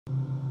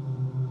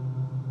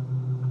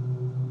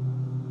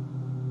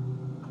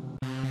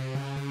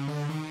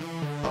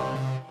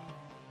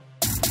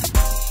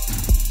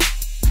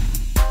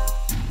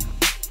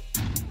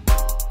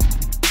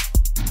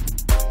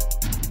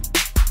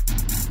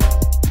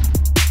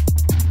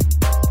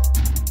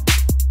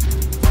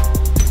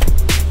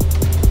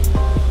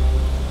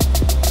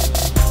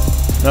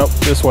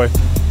this way.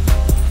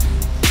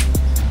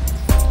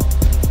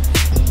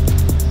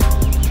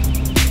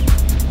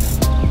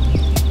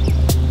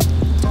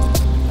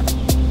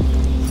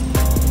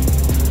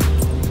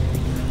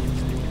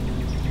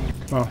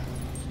 Come on.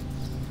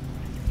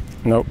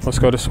 Nope, let's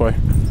go this way.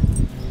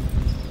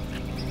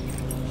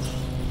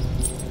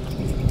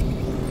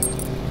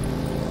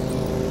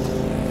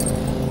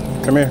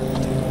 Come here.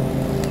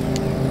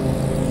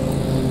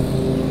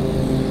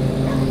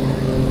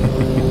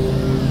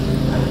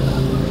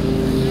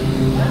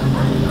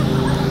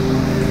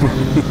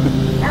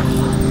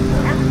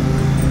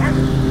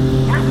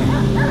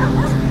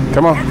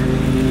 Come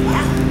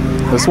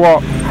on. Let's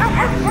walk.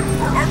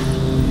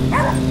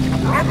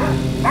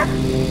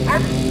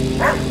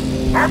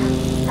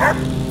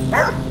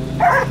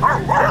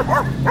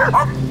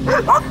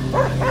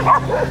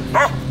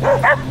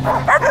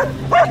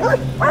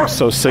 I'm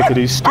so sick of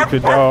these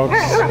stupid dogs.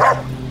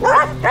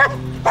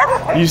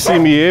 You see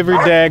me every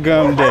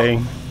daggum day.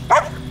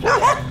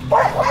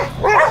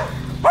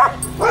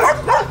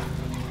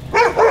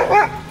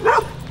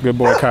 Good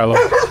boy, Kylo.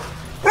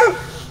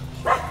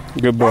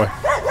 Good boy.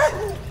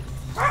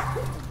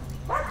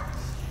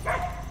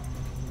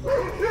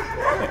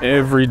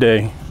 Every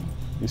day,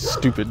 these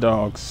stupid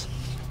dogs.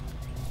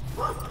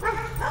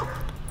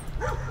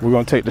 We're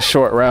gonna take the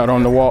short route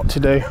on the walk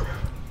today.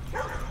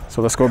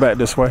 So let's go back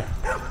this way.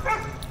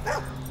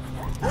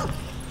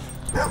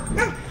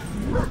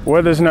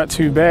 Weather's not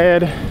too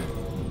bad.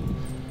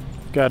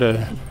 Got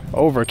a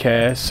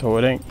overcast, so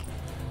it ain't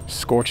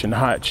scorching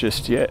hot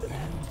just yet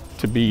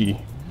to be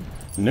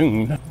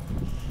noon.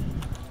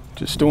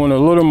 Just doing a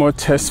little more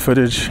test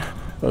footage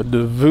of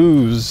the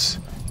VUZE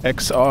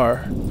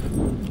XR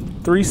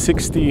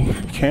 360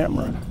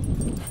 camera.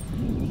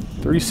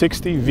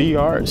 360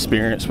 VR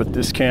experience with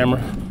this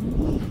camera.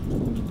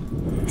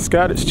 It's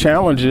got its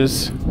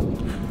challenges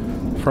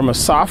from a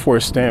software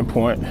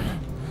standpoint,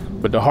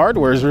 but the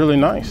hardware is really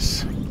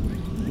nice.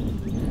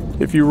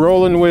 If you're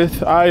rolling with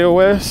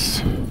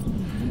iOS,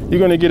 you're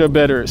gonna get a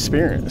better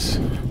experience.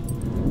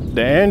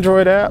 The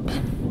Android app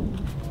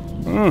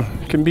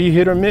can be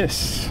hit or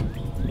miss.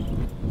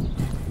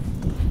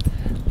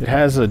 It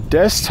has a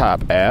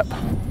desktop app.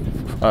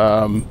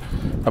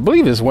 I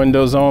believe it's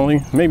Windows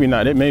only. Maybe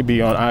not. It may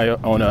be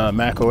on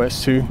Mac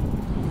OS too.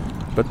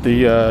 But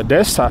the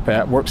desktop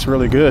app works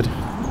really good.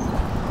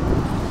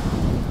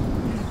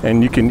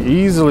 And you can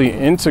easily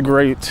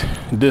integrate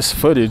this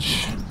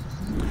footage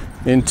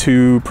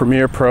into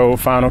Premiere Pro,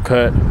 Final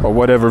Cut, or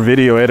whatever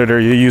video editor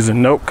you're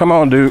using. Nope, come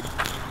on, dude.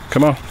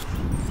 Come on.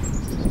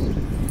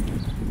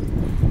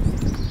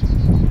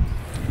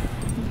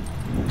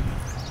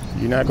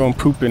 You're not gonna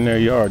poop in their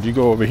yard. You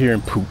go over here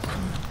and poop.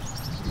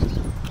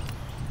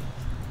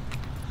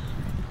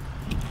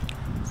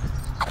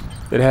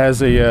 It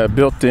has a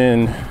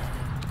built-in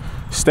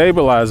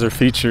stabilizer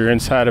feature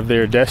inside of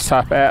their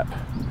desktop app.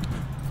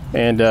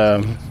 And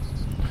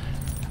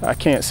I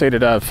can't say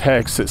that I've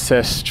had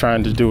success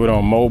trying to do it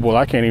on mobile.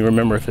 I can't even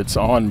remember if it's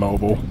on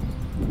mobile.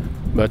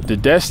 But the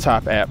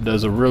desktop app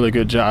does a really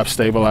good job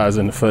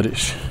stabilizing the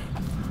footage.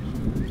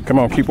 Come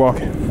on, keep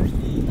walking.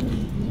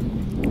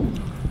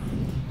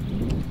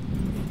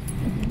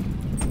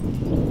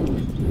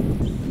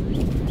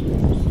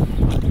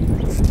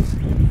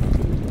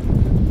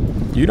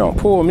 You don't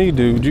pull me,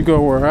 dude. You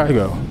go where I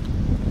go.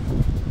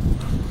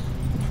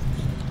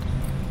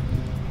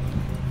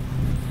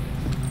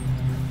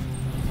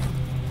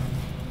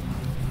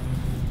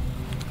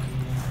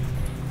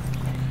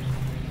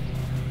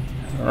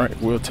 All right,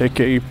 we'll take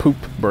a poop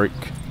break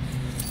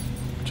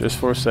just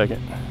for a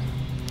second.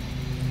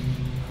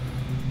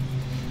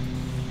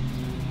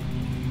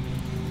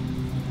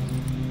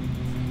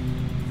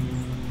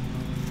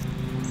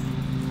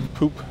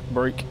 Poop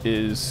break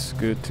is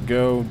good to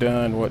go,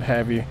 done, what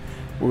have you.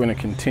 We're going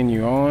to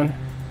continue on.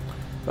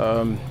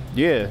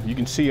 Yeah, you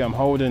can see I'm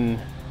holding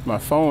my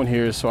phone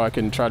here so I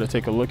can try to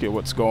take a look at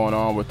what's going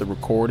on with the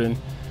recording.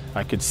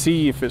 I could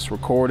see if it's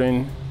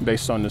recording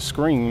based on the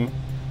screen,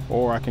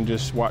 or I can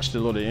just watch the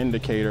little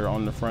indicator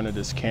on the front of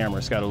this camera.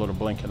 It's got a little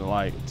blinking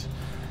light.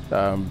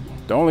 The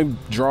only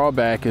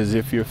drawback is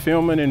if you're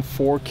filming in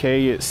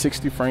 4K at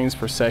 60 frames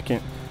per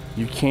second,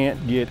 you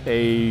can't get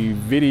a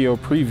video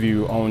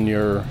preview on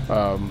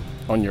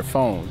your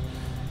phone.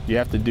 You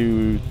have to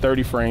do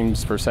 30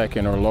 frames per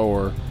second or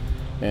lower,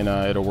 and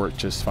it'll work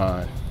just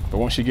fine. But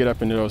once you get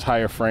up into those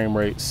higher frame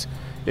rates,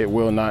 it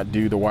will not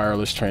do the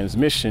wireless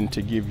transmission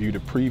to give you the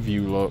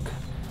preview look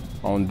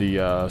on the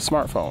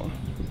smartphone.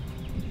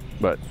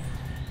 But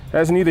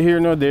that's neither here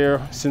nor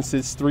there. Since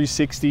it's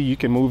 360, you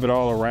can move it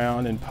all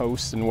around and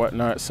post and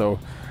whatnot. So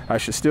I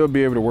should still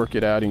be able to work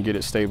it out and get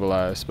it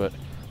stabilized. But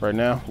right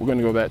now, we're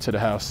gonna go back to the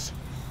house.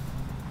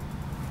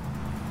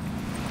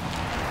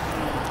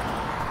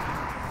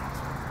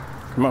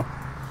 Come on.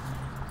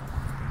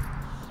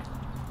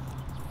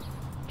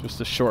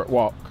 Just a short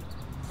walk.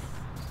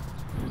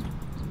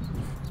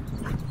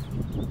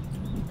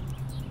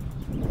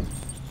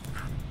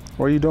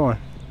 What are you doing?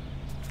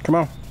 Come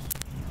on.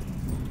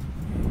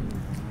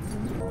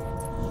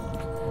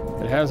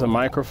 It has a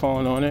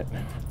microphone on it.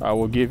 I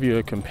will give you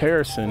a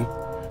comparison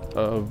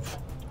of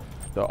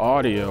the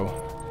audio,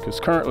 because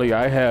currently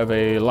I have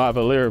a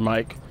lavalier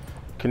mic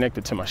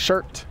connected to my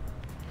shirt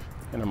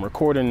and I'm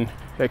recording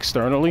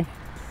externally.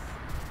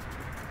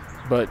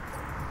 But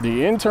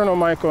the internal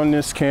mic on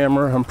this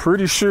camera, I'm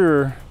pretty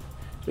sure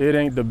it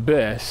ain't the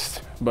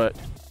best, but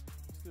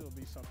still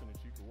be something that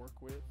you can work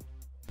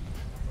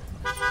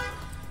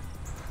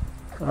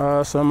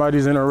with.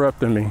 Somebody's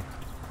interrupting me.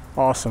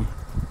 Awesome. Hey,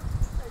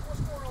 what's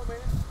going on, man?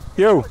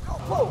 Yo.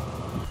 GoPro.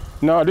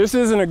 No, this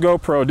isn't a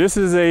GoPro. This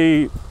is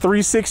a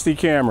 360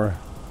 camera.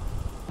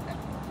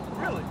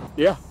 Really?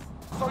 Yeah.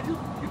 So is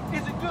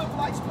it good for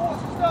like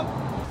sports and stuff?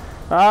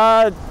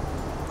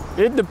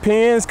 It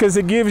depends, because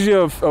it gives you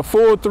a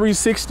full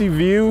 360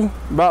 view,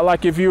 about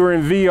like if you were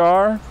in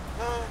VR.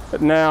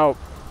 Now,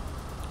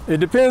 it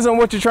depends on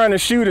what you're trying to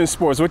shoot in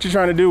sports, what you're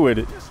trying to do with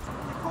it. Just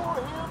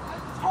record him.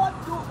 It's hard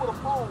to do it with a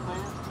phone,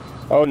 man.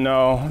 Oh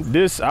no,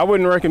 I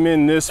wouldn't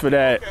recommend this for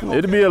that. Okay.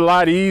 It'd be a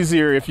lot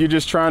easier if you're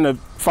just trying to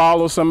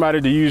follow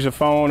somebody to use your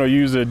phone or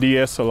use a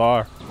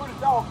DSLR. Pretty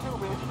dog too,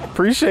 man.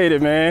 Appreciate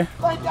it, man.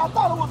 Thank you. I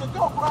thought it was a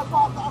GoPro. That's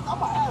why I'm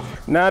gonna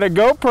ask you. Now the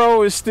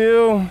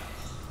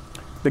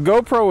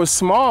GoPro is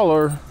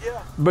smaller,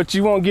 Yeah. but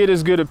you won't get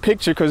as good a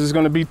picture because it's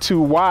going to be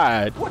too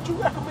wide. What you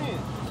recommend?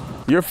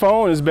 Your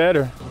phone is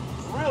better.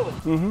 Really?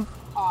 Mm-hmm.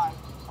 All right.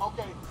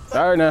 Okay.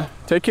 All right, now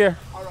take care.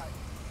 All right.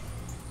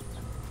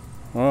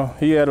 Well,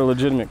 he had a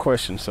legitimate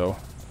question, so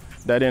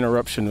that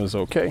interruption was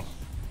okay.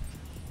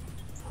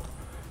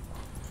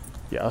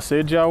 Y'all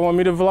said y'all want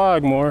me to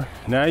vlog more.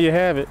 Now you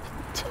have it.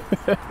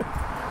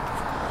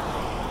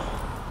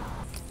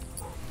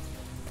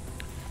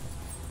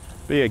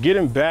 But yeah,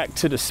 getting back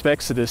to the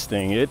specs of this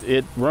thing,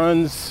 it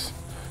runs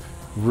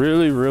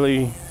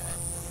really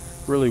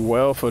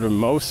well for the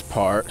most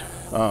part.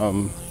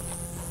 Now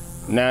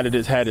that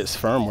it's had its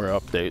firmware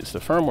updates, the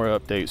firmware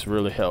updates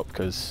really helped,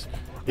 because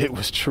it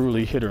was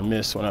truly hit or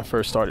miss when I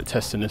first started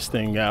testing this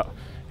thing out.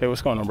 Hey,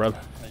 what's going on,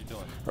 brother? How you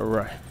doing? All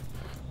right.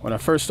 When I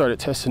first started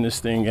testing this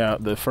thing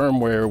out, the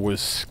firmware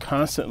was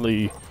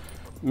constantly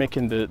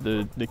making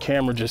the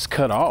camera just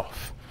cut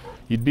off.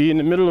 You'd be in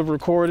the middle of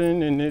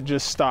recording and it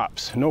just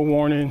stops. No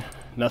warning,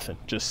 nothing,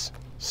 just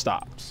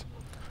stops.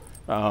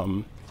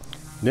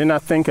 Then I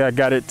think I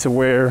got it to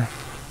where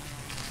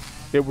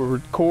it would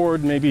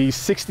record maybe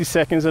 60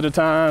 seconds at a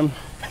time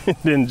and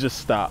then just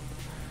stop.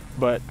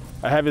 But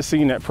I haven't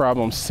seen that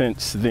problem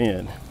since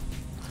then.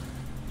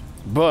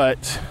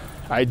 But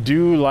I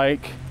do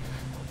like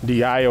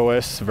the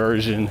iOS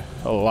version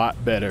a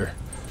lot better.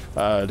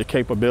 The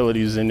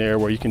capabilities in there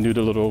where you can do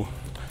the little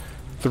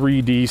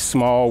 3D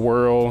small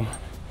world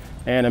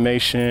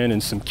animation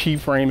and some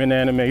keyframing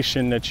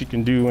animation that you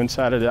can do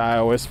inside of the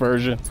iOS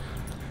version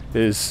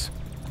is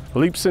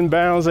leaps and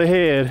bounds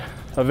ahead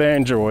of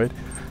Android.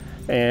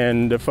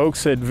 And the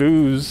folks at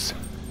VUZE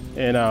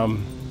they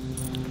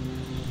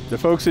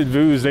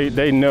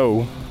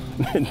know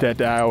that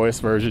the iOS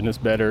version is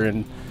better,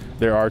 and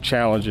there are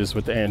challenges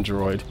with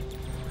Android.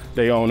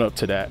 They own up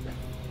to that.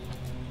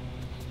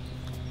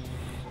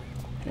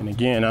 And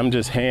again, I'm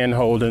just hand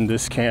holding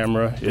this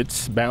camera.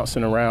 It's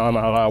bouncing around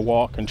while I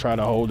walk and try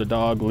to hold the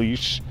dog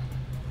leash.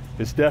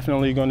 It's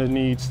definitely going to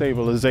need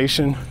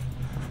stabilization,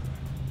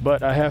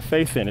 but I have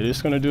faith in it.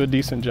 It's going to do a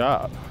decent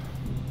job,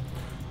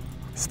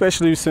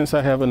 especially since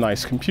I have a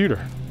nice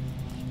computer.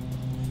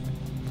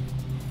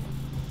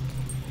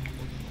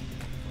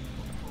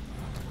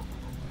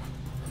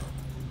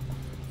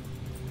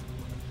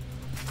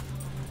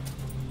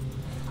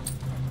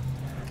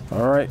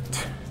 All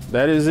right,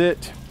 that is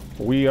it.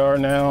 We are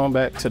now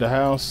back to the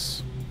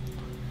house.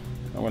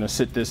 I'm gonna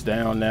sit this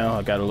down now.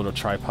 I got a little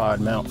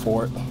tripod mount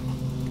for it.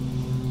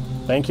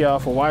 Thank y'all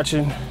for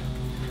watching.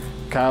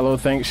 Kylo,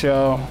 thanks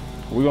y'all.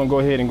 We're gonna go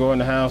ahead and go in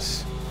the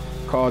house,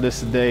 call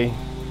this a day,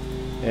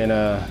 and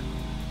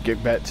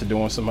get back to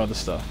doing some other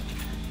stuff.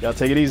 Y'all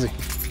take it easy.